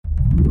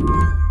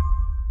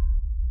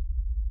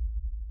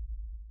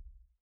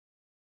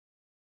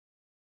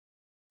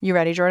You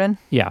ready, Jordan?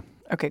 Yeah.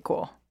 Okay,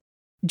 cool.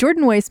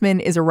 Jordan Weissman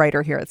is a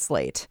writer here at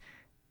Slate.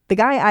 The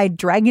guy I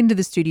drag into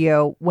the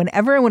studio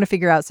whenever I want to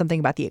figure out something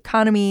about the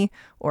economy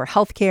or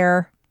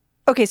healthcare.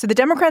 Okay, so the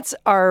Democrats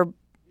are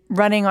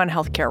running on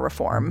healthcare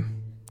reform.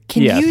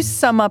 Can you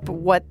sum up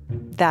what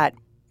that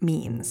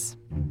means?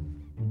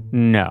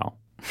 No.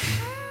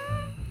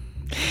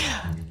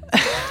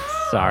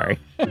 Sorry.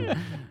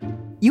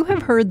 You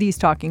have heard these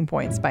talking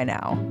points by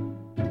now.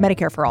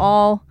 Medicare for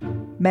all,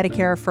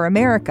 Medicare for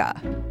America,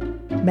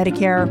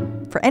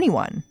 Medicare for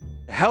anyone.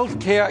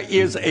 Healthcare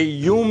is a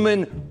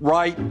human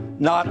right,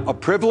 not a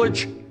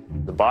privilege.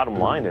 The bottom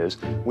line is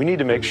we need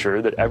to make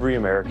sure that every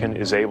American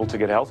is able to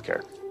get health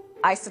care.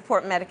 I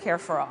support Medicare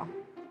for all.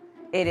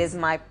 It is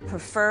my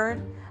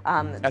preferred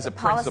As a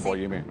principle,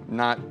 you mean,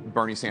 not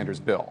Bernie Sanders'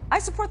 bill? I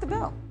support the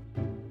bill.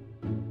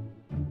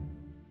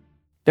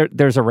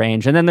 There's a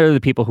range. And then there are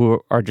the people who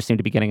are just seem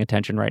to be getting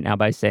attention right now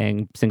by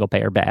saying single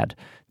payer bad.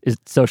 Is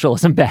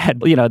socialism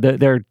bad? You know,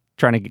 they're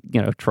trying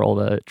to, troll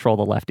the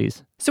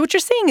lefties. So what you're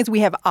saying is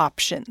we have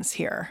options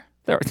here.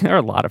 There are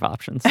a lot of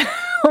options.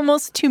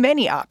 Almost too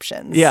many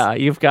options. Yeah,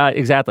 you've got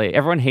exactly.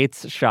 Everyone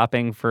hates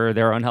shopping for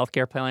their own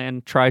healthcare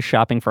plan. Try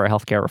shopping for a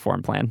healthcare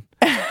reform plan.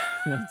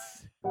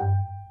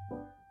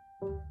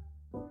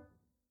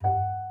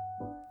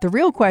 The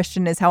real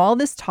question is how all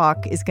this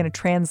talk is going to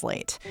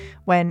translate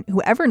when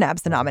whoever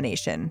nabs the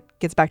nomination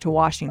gets back to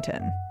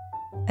Washington.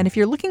 And if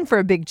you're looking for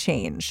a big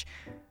change,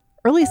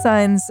 early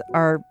signs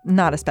are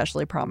not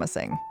especially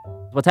promising.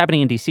 What's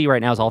happening in D.C.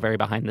 right now is all very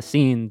behind the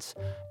scenes,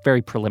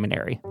 very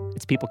preliminary.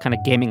 It's people kind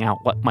of gaming out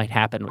what might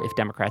happen if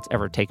Democrats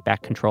ever take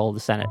back control of the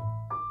Senate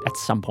at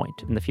some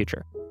point in the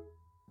future.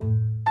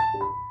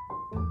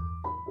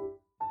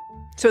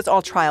 So it's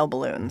all trial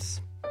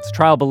balloons. It's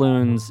trial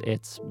balloons,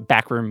 it's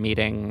backroom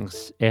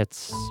meetings,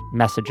 it's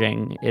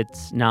messaging.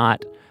 It's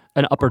not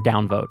an up or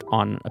down vote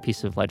on a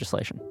piece of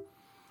legislation.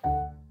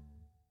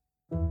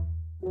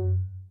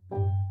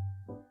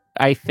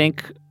 I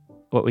think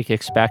what we can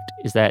expect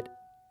is that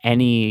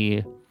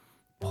any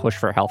push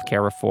for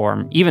healthcare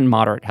reform, even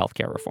moderate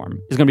healthcare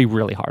reform, is going to be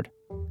really hard.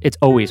 It's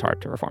always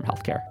hard to reform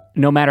healthcare.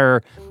 No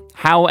matter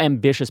how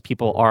ambitious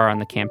people are on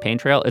the campaign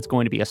trail, it's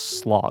going to be a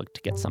slog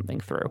to get something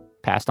through,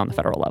 passed on the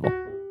federal level.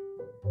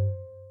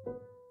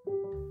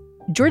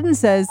 Jordan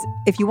says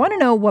if you want to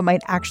know what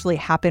might actually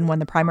happen when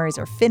the primaries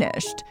are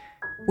finished,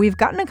 we've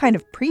gotten a kind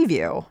of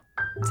preview.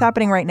 It's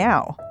happening right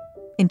now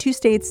in 2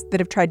 states that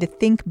have tried to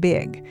think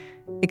big,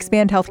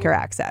 expand healthcare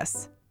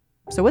access.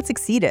 So what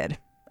succeeded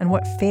and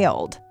what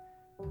failed?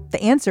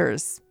 The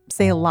answers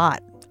say a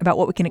lot about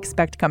what we can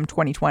expect come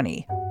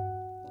 2020.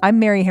 I'm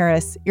Mary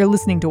Harris. You're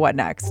listening to What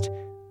Next?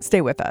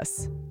 Stay with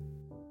us.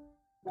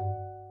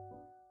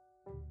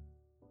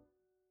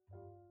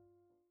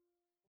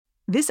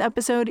 This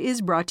episode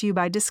is brought to you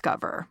by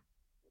Discover.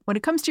 When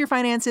it comes to your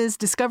finances,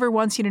 Discover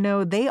wants you to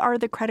know they are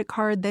the credit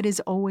card that is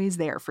always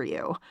there for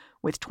you.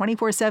 With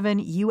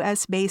 24/7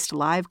 U.S.-based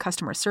live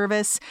customer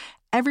service,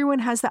 everyone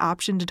has the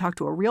option to talk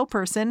to a real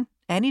person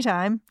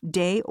anytime,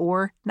 day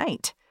or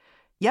night.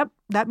 Yep,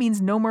 that means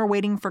no more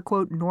waiting for,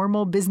 quote,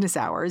 normal business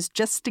hours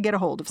just to get a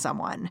hold of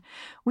someone.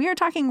 We are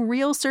talking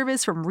real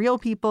service from real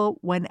people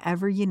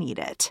whenever you need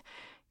it.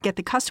 Get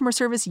the customer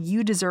service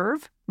you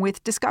deserve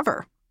with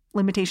Discover.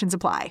 Limitations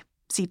apply.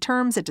 See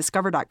terms at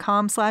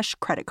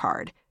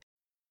discover.com/creditcard.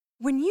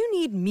 When you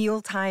need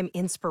mealtime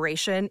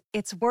inspiration,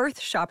 it's worth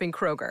shopping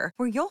Kroger,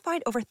 where you'll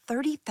find over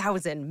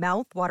 30,000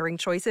 mouth-watering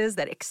choices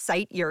that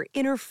excite your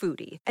inner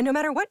foodie. And no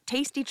matter what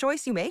tasty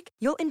choice you make,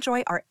 you'll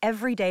enjoy our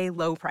everyday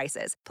low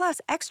prices,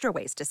 plus extra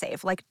ways to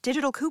save, like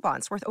digital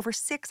coupons worth over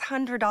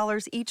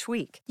 $600 each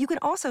week. You can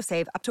also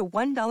save up to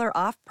 $1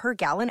 off per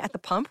gallon at the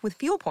pump with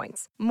fuel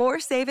points. More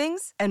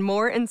savings and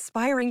more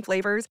inspiring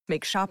flavors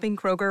make shopping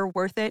Kroger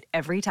worth it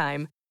every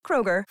time.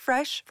 Kroger,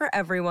 fresh for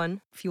everyone.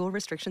 Fuel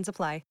restrictions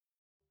apply.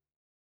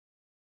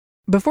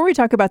 Before we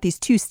talk about these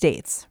 2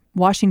 states,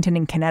 Washington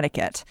and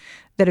Connecticut,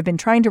 that have been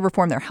trying to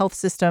reform their health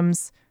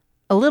systems,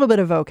 a little bit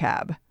of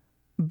vocab.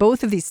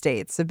 Both of these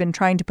states have been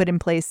trying to put in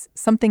place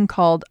something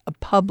called a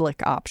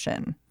public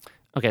option.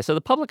 Okay, so the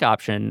public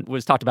option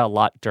was talked about a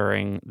lot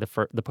during the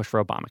push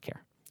for Obamacare,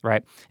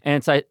 right? And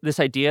it's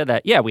this idea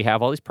that, yeah, we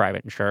have all these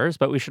private insurers,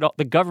 but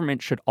the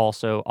government should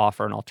also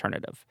offer an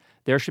alternative.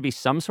 There should be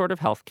some sort of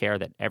health care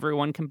that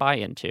everyone can buy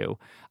into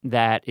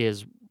that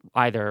is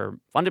either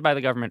funded by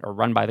the government or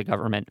run by the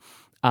government,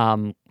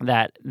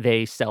 that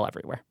they sell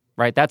everywhere,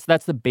 right? That's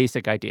the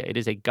basic idea. It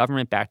is a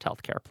government-backed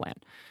healthcare plan.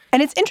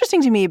 And it's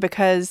interesting to me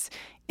because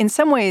in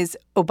some ways,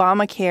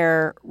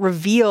 Obamacare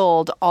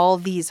revealed all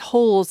these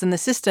holes in the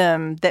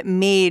system that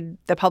made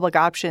the public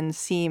option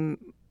seem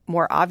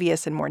more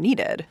obvious and more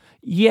needed.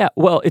 Yeah,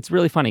 well, it's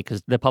really funny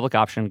because the public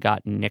option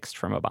got nixed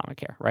from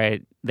Obamacare,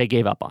 right? They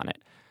gave up on it.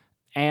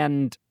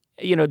 And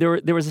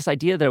there was this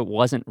idea that it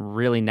wasn't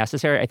really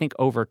necessary. I think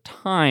over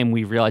time,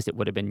 we realized it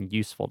would have been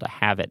useful to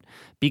have it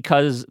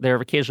because there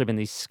have occasionally been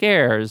these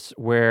scares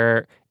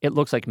where it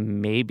looks like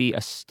maybe a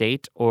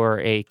state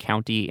or a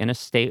county in a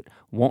state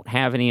won't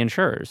have any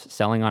insurers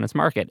selling on its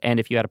market.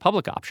 And if you had a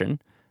public option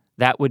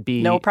that would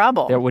be no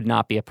problem. There would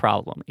not be a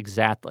problem.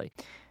 Exactly.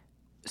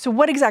 So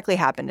what exactly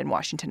happened in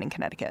Washington and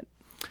Connecticut?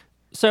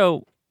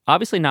 So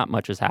obviously not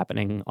much is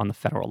happening on the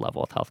federal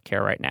level with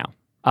healthcare right now.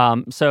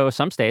 So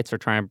some states are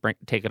trying to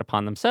take it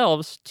upon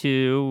themselves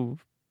to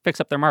fix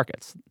up their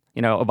markets.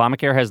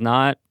 Obamacare has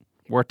not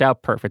worked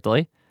out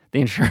perfectly.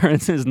 The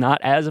insurance is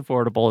not as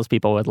affordable as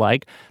people would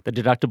like. The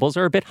deductibles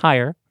are a bit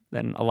higher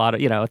than a lot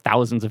of,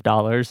 thousands of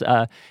dollars.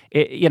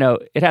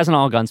 It hasn't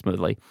all gone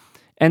smoothly.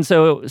 And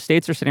so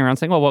states are sitting around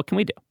saying, well, what can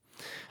we do?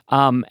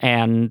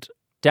 And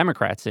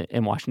Democrats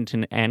in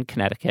Washington and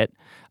Connecticut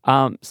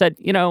said,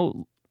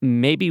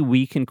 maybe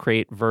we can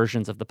create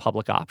versions of the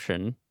public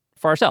option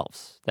for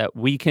ourselves, that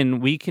we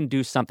can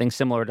do something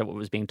similar to what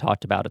was being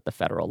talked about at the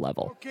federal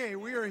level. Okay,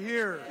 we are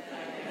here.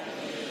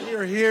 We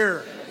are here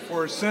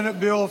for Senate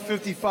Bill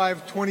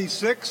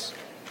 5526,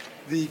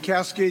 the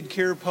Cascade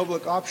Care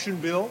Public Option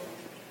Bill.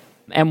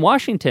 And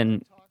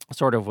Washington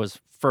sort of was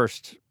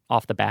first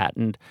off the bat,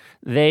 and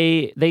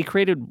they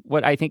created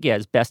what I think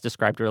is best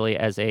described really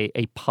as a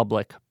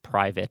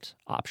public-private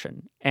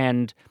option.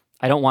 And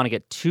I don't want to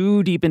get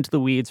too deep into the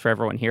weeds for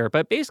everyone here,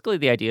 but basically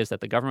the idea is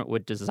that the government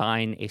would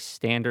design a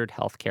standard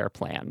healthcare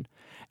plan,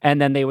 and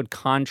then they would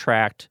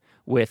contract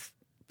with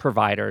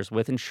providers,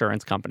 with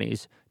insurance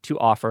companies to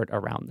offer it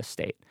around the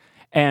state.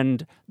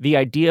 And the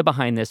idea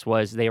behind this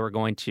was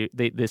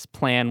this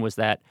plan was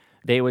that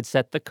they would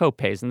set the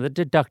copays and the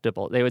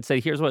deductible. They would say,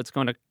 here's what it's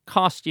going to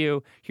cost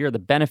you. Here are the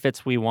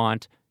benefits we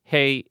want.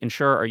 Hey,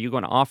 insurer, are you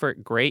going to offer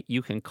it? Great.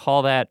 You can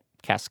call that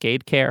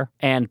Cascade Care.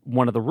 And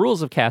one of the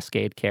rules of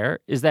Cascade Care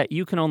is that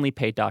you can only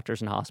pay doctors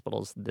and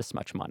hospitals this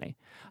much money.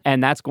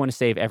 And that's going to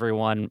save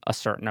everyone a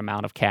certain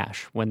amount of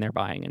cash when they're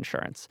buying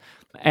insurance.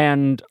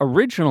 And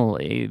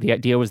originally, the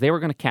idea was they were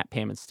going to cap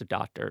payments to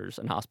doctors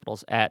and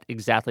hospitals at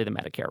exactly the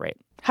Medicare rate.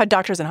 How'd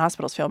doctors and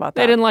hospitals feel about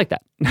that? They didn't like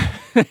that.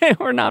 They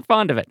were not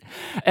fond of it.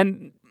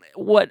 And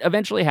what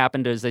eventually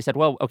happened is they said,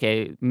 well,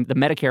 okay, the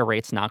Medicare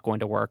rate's not going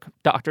to work.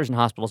 Doctors and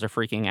hospitals are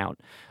freaking out.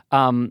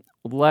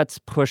 Let's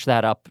push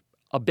that up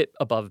a bit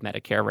above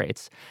Medicare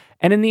rates.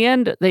 And in the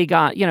end, they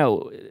got,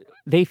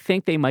 they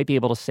think they might be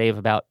able to save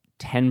about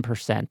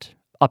 10%,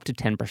 up to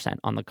 10%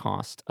 on the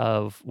cost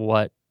of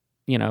what,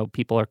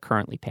 people are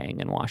currently paying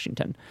in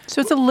Washington.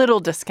 So it's a little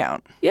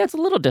discount. Yeah, it's a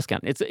little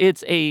discount.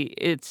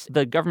 It's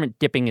the government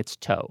dipping its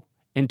toe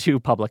into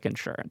public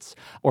insurance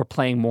or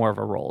playing more of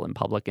a role in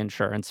public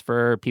insurance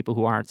for people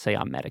who aren't, say,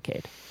 on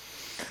Medicaid.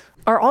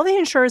 Are all the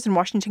insurers in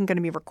Washington going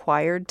to be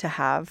required to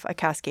have a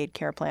Cascade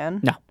Care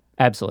plan? No,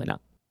 absolutely not.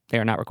 They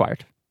are not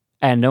required.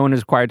 And no one is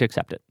required to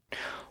accept it.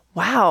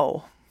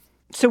 Wow.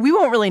 So we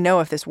won't really know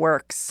if this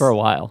works. For a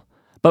while.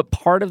 But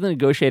part of the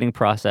negotiating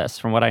process,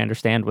 from what I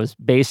understand, was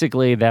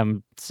basically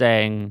them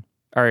saying,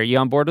 are you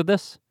on board with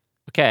this?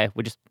 Okay,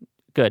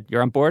 good.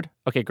 You're on board?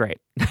 Okay, great.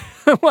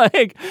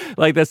 like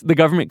this, the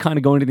government kind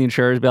of going to the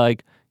insurers, be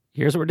like,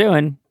 here's what we're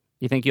doing.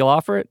 You think you'll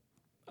offer it?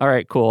 All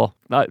right, cool.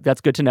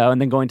 That's good to know.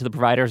 And then going to the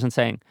providers and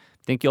saying,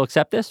 think you'll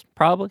accept this?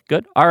 Probably.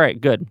 Good. All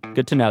right, good.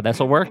 Good to know.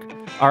 This'll work.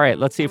 All right,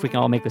 let's see if we can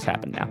all make this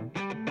happen now.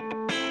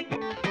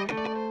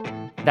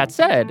 That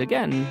said,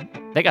 again,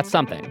 they got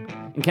something.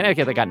 In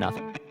Connecticut, they got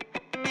nothing.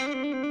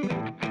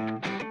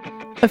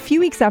 A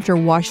few weeks after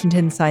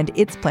Washington signed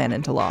its plan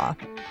into law,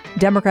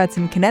 Democrats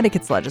in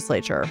Connecticut's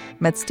legislature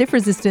met stiff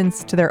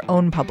resistance to their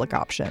own public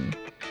option.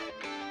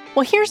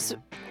 Well, here's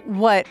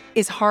what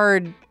is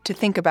hard to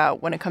think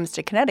about when it comes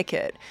to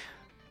Connecticut.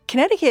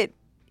 Connecticut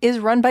is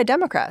run by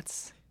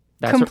Democrats.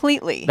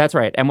 Completely. That's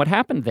right. And what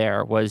happened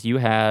there was you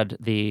had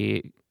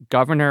the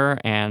governor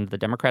and the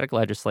Democratic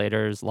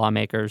legislators,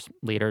 lawmakers,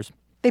 leaders.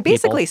 They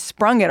basically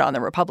sprung it on the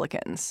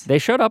Republicans. They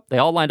showed up. They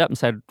all lined up and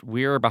said,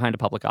 we're behind a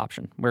public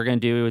option. We're going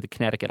to do the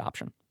Connecticut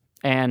option.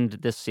 And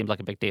this seemed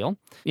like a big deal.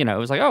 It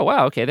was like, oh,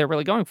 wow, okay, they're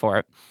really going for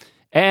it.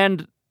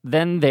 And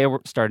then they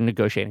started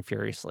negotiating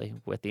furiously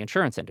with the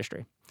insurance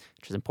industry,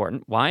 which is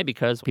important. Why?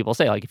 Because people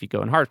say, like, if you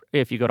go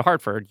to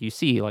Hartford, you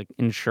see like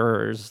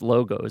insurers'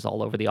 logos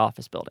all over the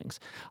office buildings.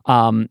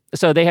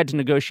 So they had to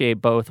negotiate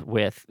both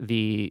with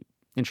the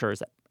insurers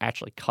that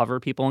actually cover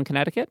people in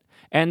Connecticut,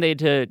 and they had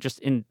to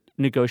just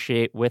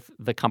negotiate with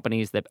the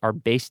companies that are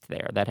based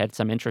there that had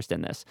some interest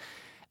in this.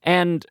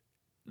 And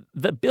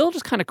the bill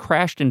just kind of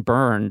crashed and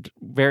burned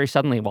very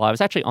suddenly while I was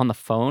actually on the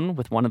phone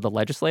with one of the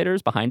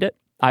legislators behind it.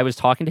 I was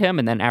talking to him,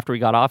 and then after we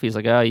got off, he's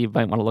like, oh, you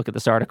might want to look at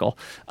this article.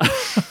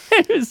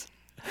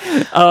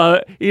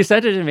 He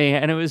sent it to me,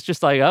 and it was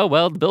just like, oh,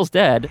 well, the bill's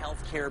dead. The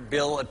healthcare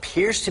bill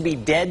appears to be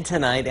dead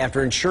tonight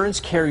after insurance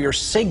carrier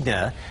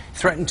Cigna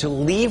threatened to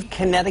leave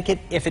Connecticut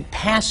if it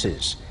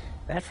passes.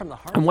 That from the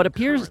and what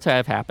appears to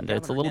have happened,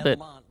 it's a little bit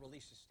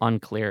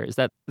unclear, is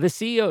that the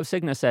CEO of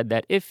Cigna said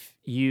that if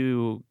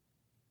you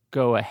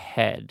go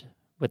ahead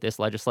with this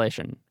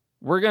legislation,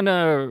 we're going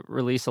to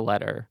release a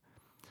letter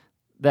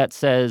that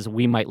says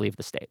we might leave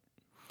the state.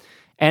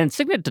 And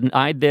Cigna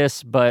denied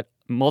this, but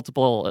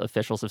multiple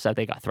officials have said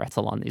they got threats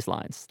along these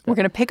lines. We're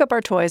going to pick up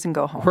our toys and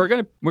go home. We're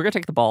going to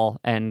take the ball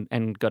and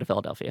go to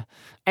Philadelphia.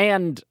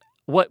 And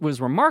what was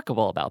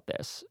remarkable about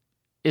this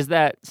is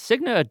that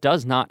Cigna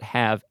does not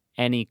have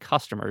any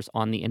customers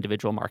on the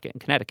individual market in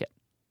Connecticut.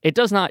 It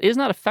is not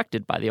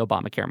affected by the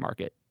Obamacare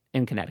market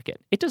in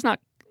Connecticut. It does not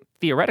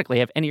theoretically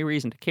have any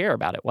reason to care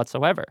about it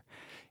whatsoever.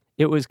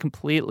 It was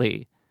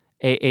completely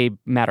a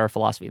matter of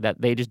philosophy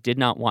that they just did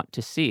not want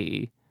to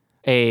see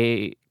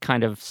a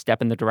kind of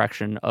step in the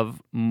direction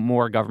of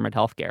more government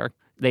health care.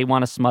 They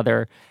want to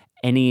smother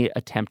any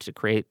attempt to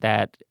create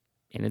that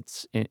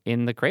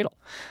in the cradle.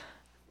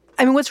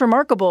 I mean, what's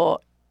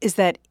remarkable is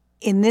that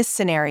in this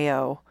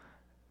scenario,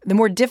 the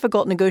more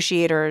difficult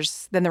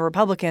negotiators than the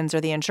Republicans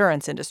are the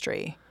insurance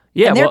industry.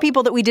 Yeah, and they're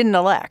people that we didn't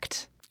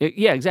elect.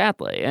 Yeah,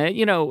 exactly.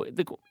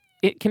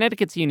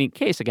 Connecticut's a unique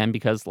case, again,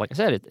 because, like I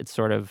said, it's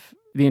sort of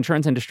the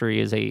insurance industry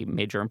is a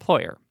major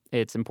employer.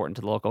 It's important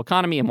to the local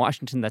economy. In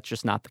Washington, that's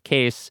just not the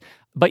case.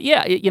 But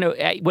yeah,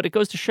 what it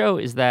goes to show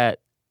is that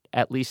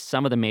at least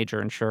some of the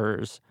major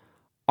insurers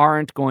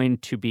aren't going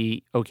to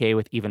be okay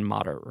with even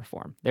moderate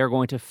reform. They're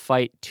going to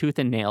fight tooth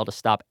and nail to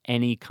stop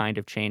any kind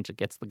of change that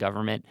gets the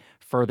government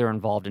further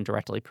involved in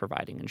directly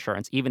providing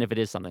insurance, even if it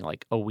is something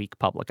like a weak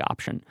public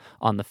option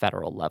on the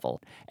federal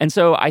level. And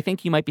so I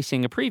think you might be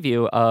seeing a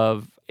preview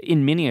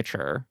in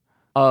miniature,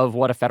 of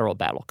what a federal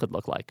battle could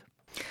look like.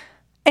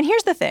 And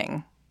here's the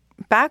thing.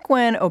 Back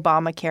when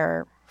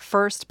Obamacare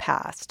first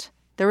passed,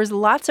 there was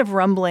lots of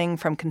rumbling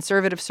from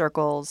conservative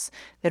circles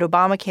that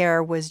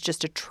Obamacare was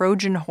just a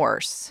Trojan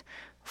horse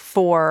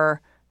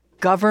for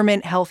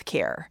government health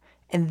care.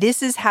 And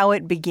this is how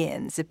it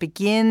begins. It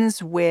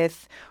begins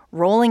with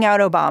rolling out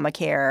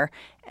Obamacare,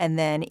 and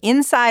then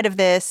inside of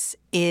this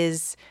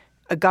is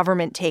a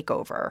government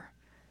takeover.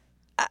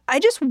 I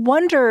just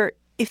wonder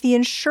if the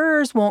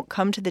insurers won't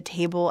come to the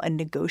table and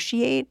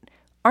negotiate.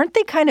 Aren't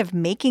they kind of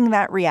making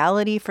that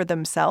reality for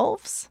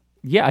themselves?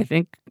 Yeah, I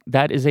think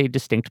that is a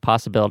distinct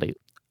possibility.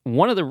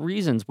 One of the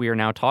reasons we are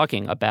now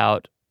talking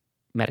about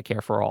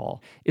Medicare for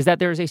all is that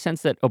there is a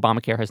sense that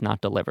Obamacare has not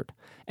delivered.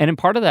 And in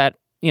part of that,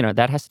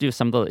 that has to do with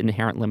some of the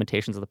inherent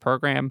limitations of the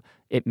program.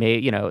 It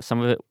may,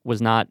 some of it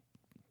was not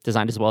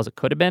designed as well as it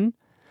could have been.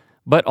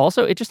 But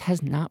also, it just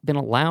has not been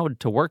allowed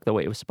to work the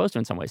way it was supposed to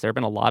in some ways. There have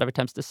been a lot of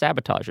attempts to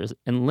sabotage it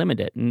and limit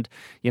it and,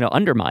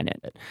 undermine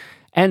it.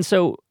 And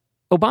so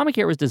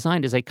Obamacare was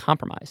designed as a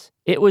compromise.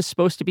 It was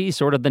supposed to be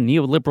sort of the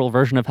neoliberal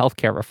version of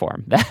healthcare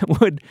reform that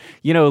would,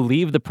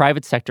 leave the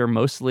private sector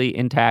mostly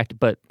intact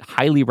but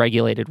highly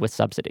regulated with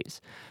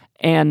subsidies.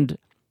 And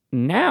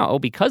now,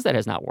 because that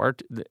has not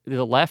worked,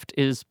 the left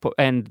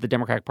and the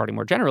Democratic Party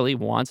more generally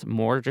wants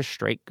more just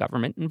straight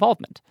government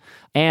involvement.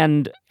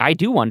 And I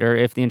do wonder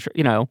if the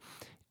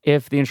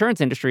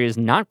insurance industry is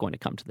not going to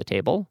come to the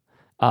table.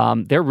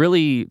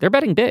 They're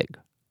betting big.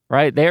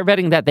 Right. They're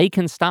betting that they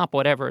can stop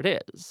whatever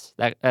it is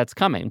that's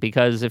coming,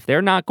 because if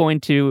they're not going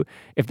to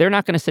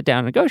sit down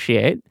and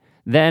negotiate,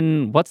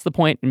 then what's the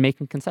point in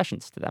making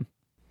concessions to them?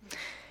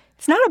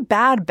 It's not a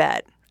bad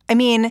bet. I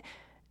mean,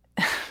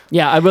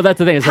 yeah, well, that's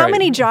the thing. How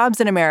many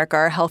jobs in America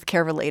are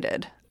healthcare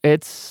related?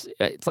 It's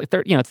like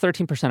it's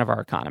 13% of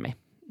our economy.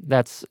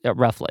 That's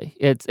roughly.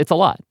 It's a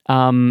lot.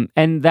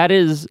 And that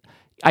is,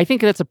 I think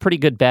that's a pretty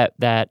good bet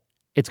that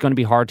it's going to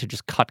be hard to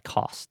just cut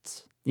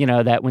costs.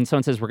 That when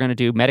someone says we're going to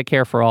do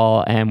Medicare for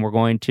all and we're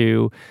going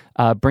to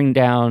bring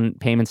down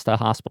payments to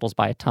hospitals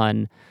by a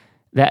ton,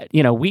 that,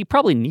 we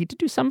probably need to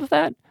do some of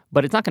that,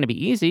 but it's not going to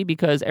be easy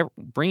because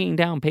bringing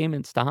down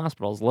payments to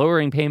hospitals,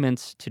 lowering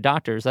payments to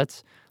doctors,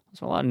 that's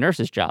a lot of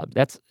nurses' jobs.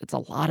 It's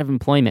a lot of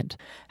employment.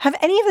 Have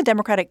any of the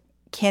Democratic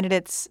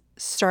candidates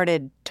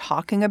started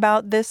talking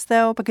about this,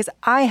 though? Because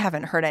I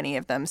haven't heard any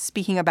of them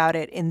speaking about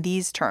it in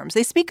these terms.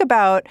 They speak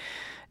about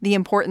the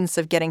importance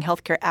of getting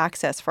healthcare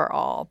access for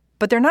all,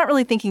 but they're not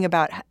really thinking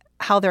about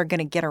how they're going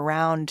to get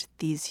around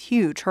these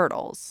huge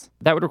hurdles.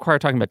 That would require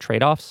talking about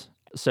trade-offs.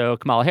 So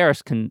Kamala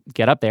Harris can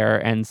get up there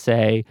and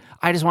say,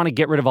 I just want to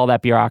get rid of all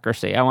that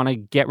bureaucracy. I want to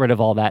get rid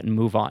of all that and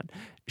move on.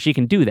 She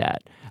can do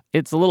that.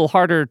 It's a little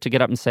harder to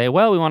get up and say,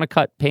 well, we want to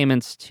cut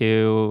payments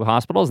to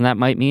hospitals, and that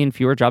might mean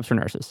fewer jobs for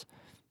nurses.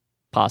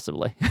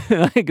 Possibly.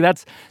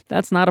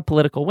 That's not a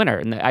political winner.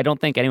 And I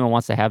don't think anyone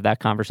wants to have that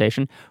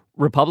conversation.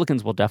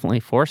 Republicans will definitely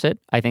force it.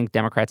 I think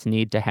Democrats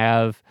need to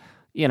have,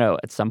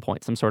 at some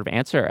point, some sort of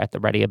answer at the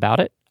ready about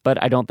it.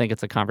 But I don't think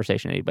it's a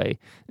conversation anybody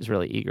is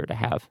really eager to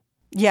have.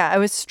 Yeah, I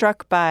was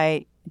struck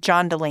by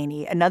John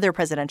Delaney, another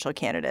presidential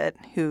candidate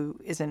who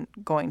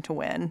isn't going to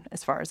win,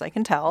 as far as I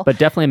can tell. But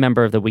definitely a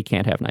member of the We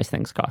Can't Have Nice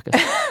Things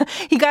caucus.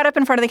 He got up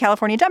in front of the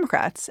California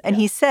Democrats and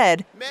he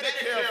said,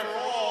 Medicare for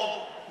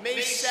all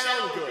may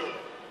sound good,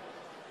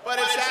 but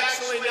it's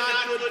actually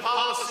not good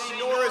policy,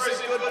 nor is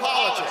it good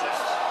politics.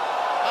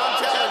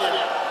 I'm telling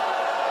you.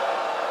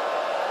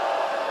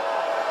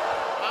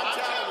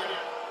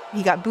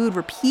 He got booed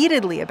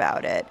repeatedly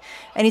about it.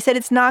 And he said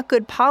it's not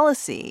good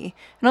policy.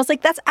 And I was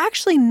like, that's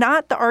actually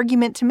not the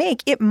argument to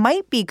make. It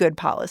might be good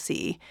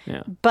policy,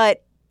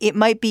 but it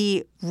might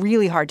be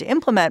really hard to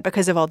implement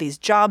because of all these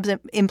jobs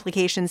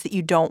implications that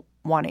you don't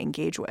want to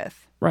engage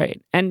with.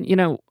 Right. And,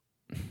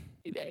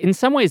 in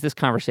some ways, this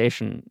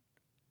conversation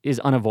is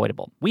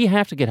unavoidable. We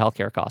have to get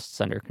healthcare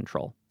costs under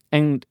control.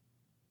 And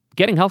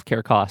getting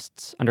healthcare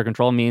costs under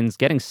control means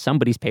getting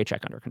somebody's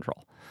paycheck under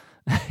control.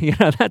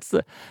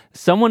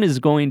 Someone is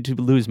going to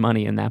lose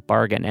money in that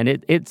bargain. And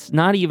it's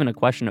not even a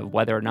question of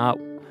whether or not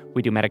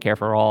we do Medicare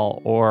for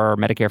all or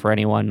Medicare for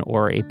anyone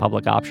or a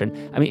public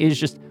option. I mean, it's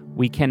just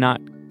we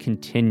cannot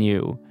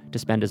continue to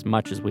spend as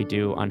much as we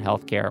do on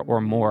healthcare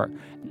or more.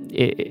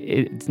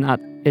 It's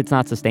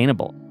not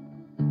sustainable.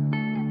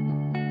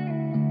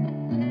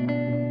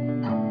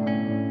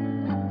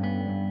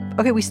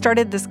 Okay, we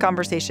started this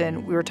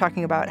conversation. We were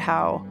talking about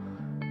how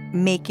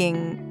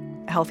making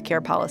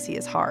healthcare policy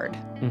is hard.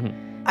 Mm-hmm.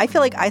 I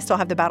feel like I still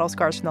have the battle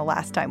scars from the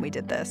last time we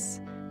did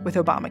this with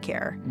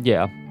Obamacare.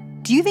 Yeah.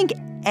 Do you think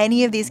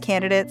any of these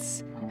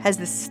candidates has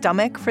the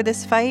stomach for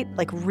this fight?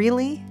 Like,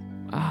 really?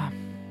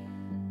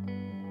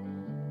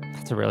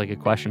 That's a really good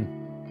question.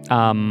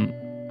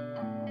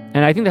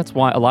 And I think that's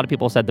why a lot of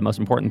people said the most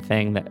important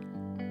thing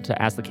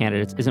to ask the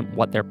candidates isn't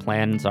what their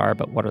plans are,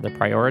 but what are their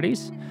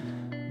priorities?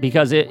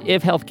 Because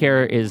if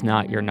healthcare is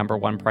not your number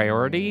one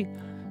priority,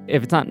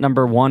 if it's not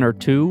number 1 or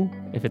 2,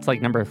 if it's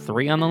like number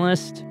 3 on the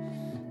list,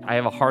 I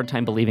have a hard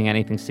time believing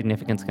anything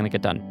significant is going to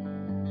get done.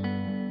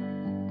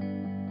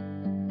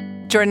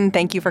 Jordan,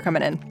 thank you for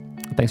coming in.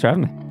 Thanks for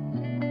having me.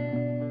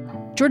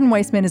 Jordan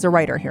Weissmann is a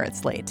writer here at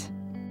Slate.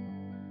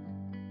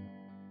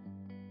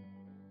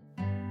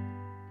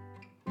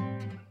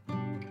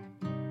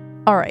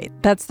 All right,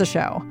 that's the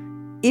show.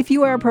 If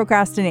you are a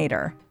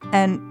procrastinator,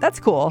 and that's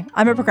cool,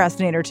 I'm a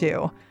procrastinator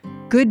too.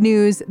 Good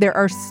news, there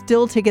are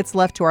still tickets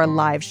left to our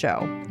live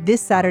show this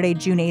Saturday,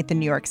 June 8th in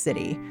New York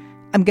City.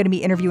 I'm going to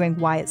be interviewing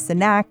Wyatt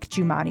Cenac,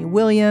 Jumaane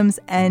Williams,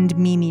 and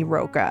Mimi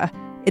Rocah.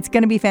 It's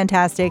going to be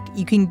fantastic.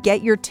 You can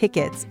get your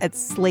tickets at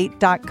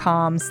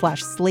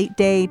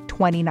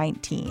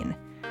slate.com/slateday2019.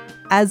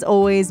 As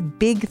always,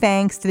 big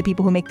thanks to the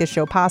people who make this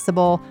show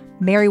possible: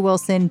 Mary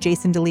Wilson,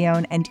 Jason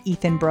DeLeon, and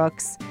Ethan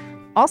Brooks.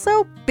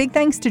 Also, big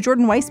thanks to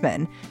Jordan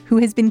Weissmann, who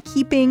has been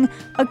keeping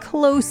a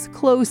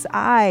close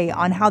eye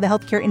on how the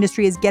healthcare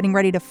industry is getting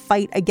ready to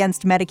fight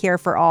against Medicare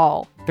for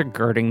all. They're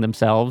girding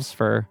themselves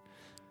for...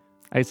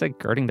 I said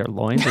girding their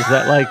loins. Is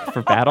that like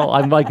for battle?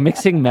 I'm like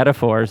mixing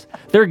metaphors.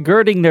 They're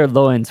girding their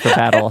loins for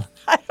battle.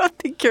 I don't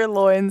think your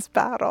loins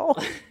battle.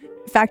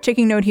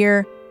 Fact-checking note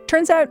here.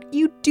 Turns out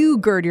you do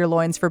gird your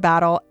loins for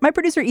battle. My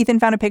producer Ethan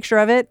found a picture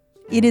of it.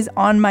 It is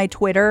on my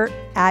Twitter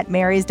at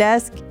Mary's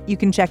Desk. You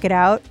can check it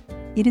out.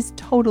 It is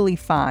totally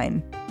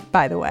fine,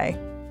 by the way.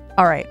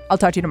 All right, I'll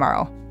talk to you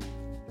tomorrow.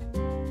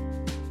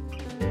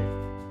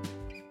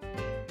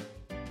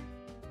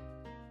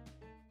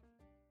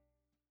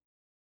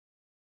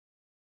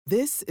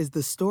 This is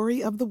the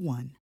story of the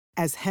one.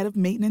 As head of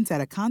maintenance at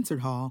a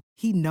concert hall,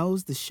 he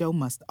knows the show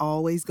must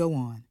always go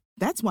on.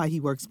 That's why he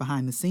works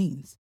behind the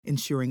scenes,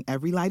 ensuring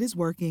every light is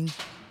working,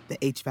 the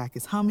HVAC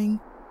is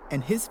humming,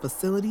 and his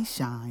facility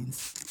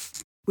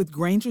shines. With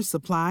Grainger's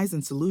supplies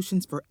and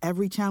solutions for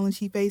every challenge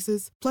he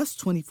faces, plus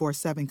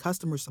 24/7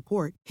 customer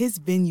support, his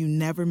venue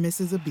never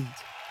misses a beat.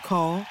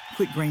 Call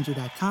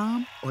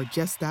quickgrainger.com or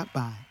just stop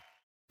by.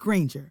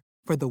 Grainger,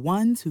 for the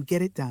ones who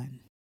get it done.